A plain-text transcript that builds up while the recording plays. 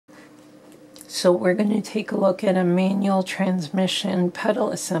So we're going to take a look at a manual transmission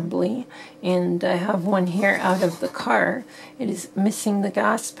pedal assembly, and I have one here out of the car. It is missing the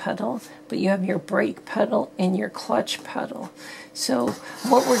gas pedal, but you have your brake pedal and your clutch pedal. So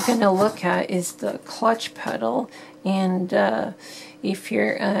what we're going to look at is the clutch pedal, and if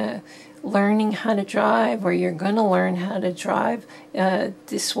you're learning how to drive, or you're going to learn how to drive,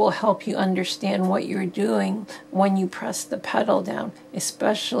 this will help you understand what you're doing when you press the pedal down,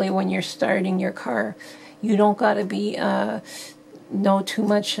 especially when you're starting your car. You don't got to be know too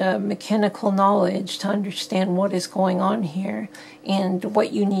much mechanical knowledge to understand what is going on here and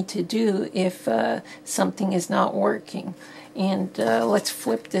what you need to do if something is not working. And let's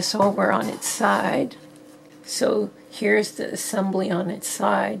flip this over on its side. So here's the assembly on its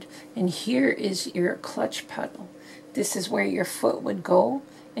side, and here is your clutch pedal. This is where your foot would go,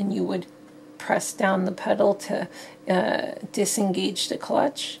 and you would press down the pedal to disengage the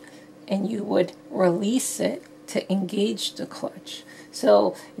clutch, and you would release it to engage the clutch.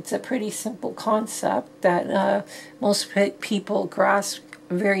 So it's a pretty simple concept that most people grasp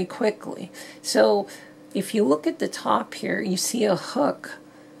very quickly. So if you look at the top here, you see a hook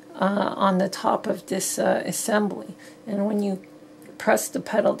on the top of this assembly, and when you press the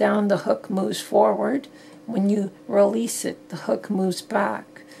pedal down, the hook moves forward. When you release it, the hook moves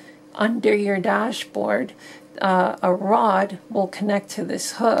back. Under your dashboard, a rod will connect to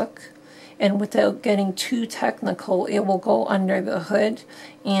this hook, and without getting too technical, it will go under the hood,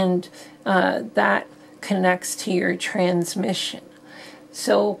 and that connects to your transmission.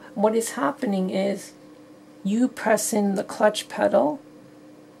 So what is happening is you press in the clutch pedal,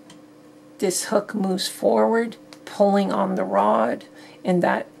 this hook moves forward, pulling on the rod, and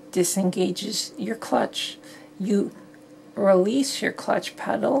that disengages your clutch. You release your clutch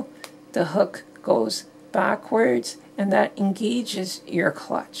pedal, the hook goes backwards, and that engages your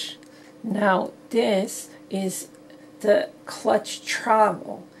clutch. Now this is the clutch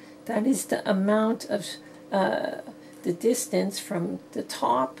travel. That is the amount of the distance from the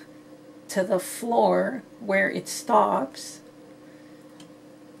top to the floor where it stops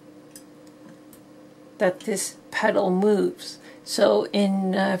that this pedal moves. So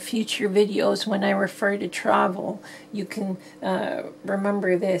in future videos, when I refer to travel, you can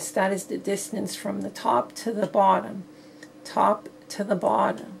remember this. That is the distance from the top to the bottom. Top to the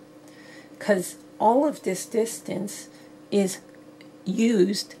bottom. Because all of this distance is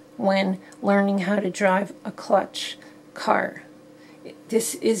used when learning how to drive a clutch car.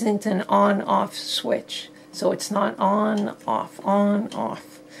 This isn't an on-off switch. So it's not on,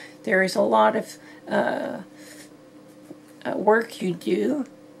 off. There is a lot of work you do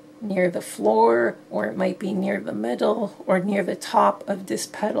near the floor, or it might be near the middle or near the top of this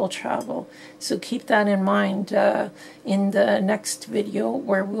pedal travel. So keep that in mind in the next video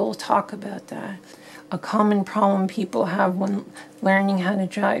where we'll talk about that. A common problem people have when learning how to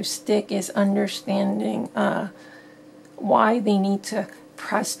drive stick is understanding why they need to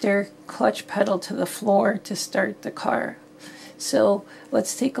press their clutch pedal to the floor to start the car. So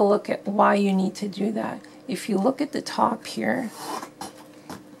let's take a look at why you need to do that. If you look at the top here,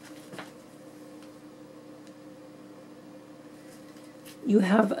 you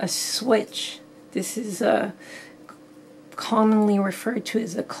have a switch. This is commonly referred to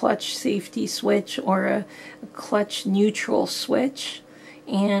as a clutch safety switch or a clutch neutral switch.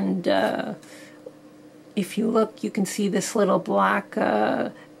 And if you look, you can see this little black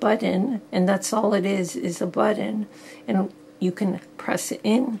button, and that's all it is a button. And you can press it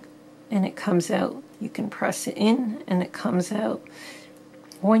in and it comes out. You can press it in and it comes out.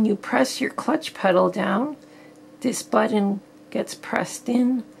 When you press your clutch pedal down, this button gets pressed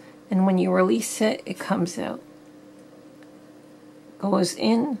in, and when you release it, it comes out. Goes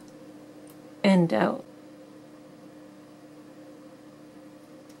in and out.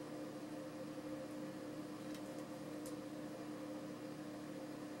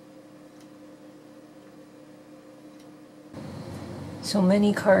 So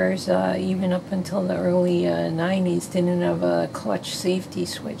many cars, even up until the early 90s, didn't have a clutch safety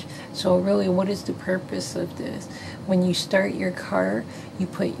switch. So really, what is the purpose of this? When you start your car, you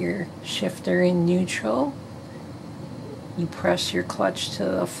put your shifter in neutral, you press your clutch to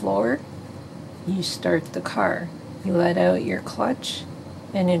the floor, you start the car. You let out your clutch,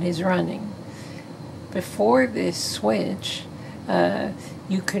 and it is running. Before this switch,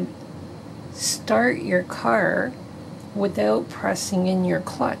 you could start your car without pressing in your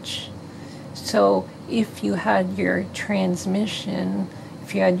clutch. So if you had your transmission,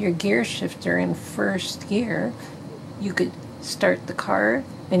 if you had your gear shifter in first gear, you could start the car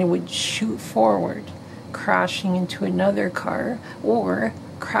and it would shoot forward, crashing into another car, or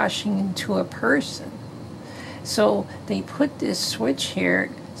crashing into a person. So they put this switch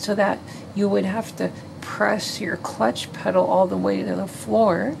here so that you would have to press your clutch pedal all the way to the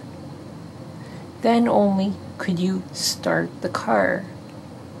floor. Then only could you start the car.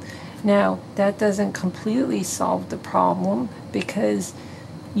 Now, that doesn't completely solve the problem because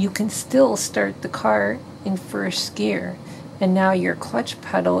you can still start the car in first gear. And now your clutch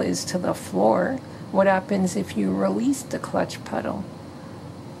pedal is to the floor. What happens if you release the clutch pedal?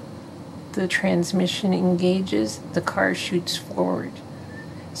 The transmission engages, the car shoots forward.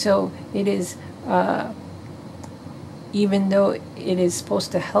 So it is, even though it is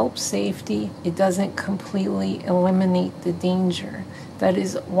supposed to help safety, it doesn't completely eliminate the danger. That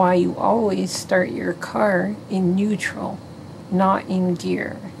is why you always start your car in neutral, not in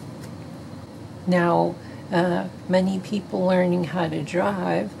gear. Now, many people learning how to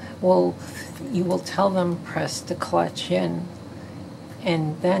drive, you will tell them press the clutch in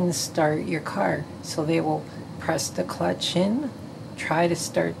and then start your car. So they will press the clutch in, try to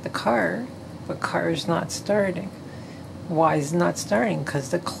start the car, but car is not starting. Why is it not starting?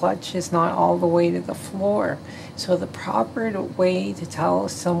 Because the clutch is not all the way to the floor. So the proper way to tell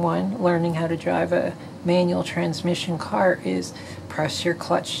someone learning how to drive a manual transmission car is press your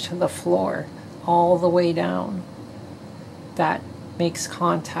clutch to the floor all the way down. That makes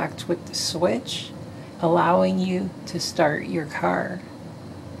contact with the switch, allowing you to start your car.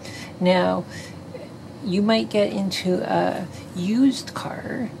 Now, you might get into a used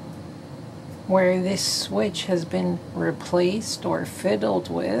car where this switch has been replaced or fiddled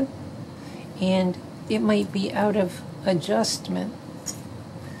with, and it might be out of adjustment.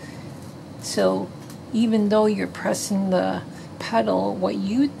 So even though you're pressing the pedal, what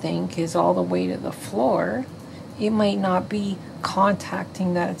you think is all the way to the floor, it might not be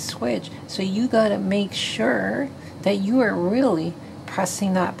contacting that switch. So you got to make sure that you are really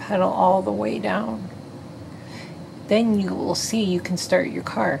pressing that pedal all the way down. Then you will see you can start your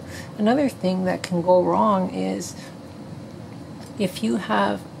car. Another thing that can go wrong is if you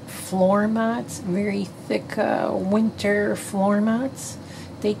have floor mats, very thick winter floor mats,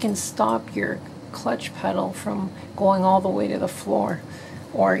 they can stop your clutch pedal from going all the way to the floor,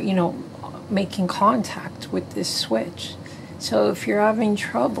 or making contact with this switch. So if you're having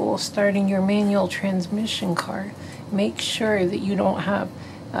trouble starting your manual transmission car, make sure that you don't have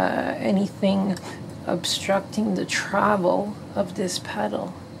anything obstructing the travel of this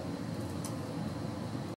pedal.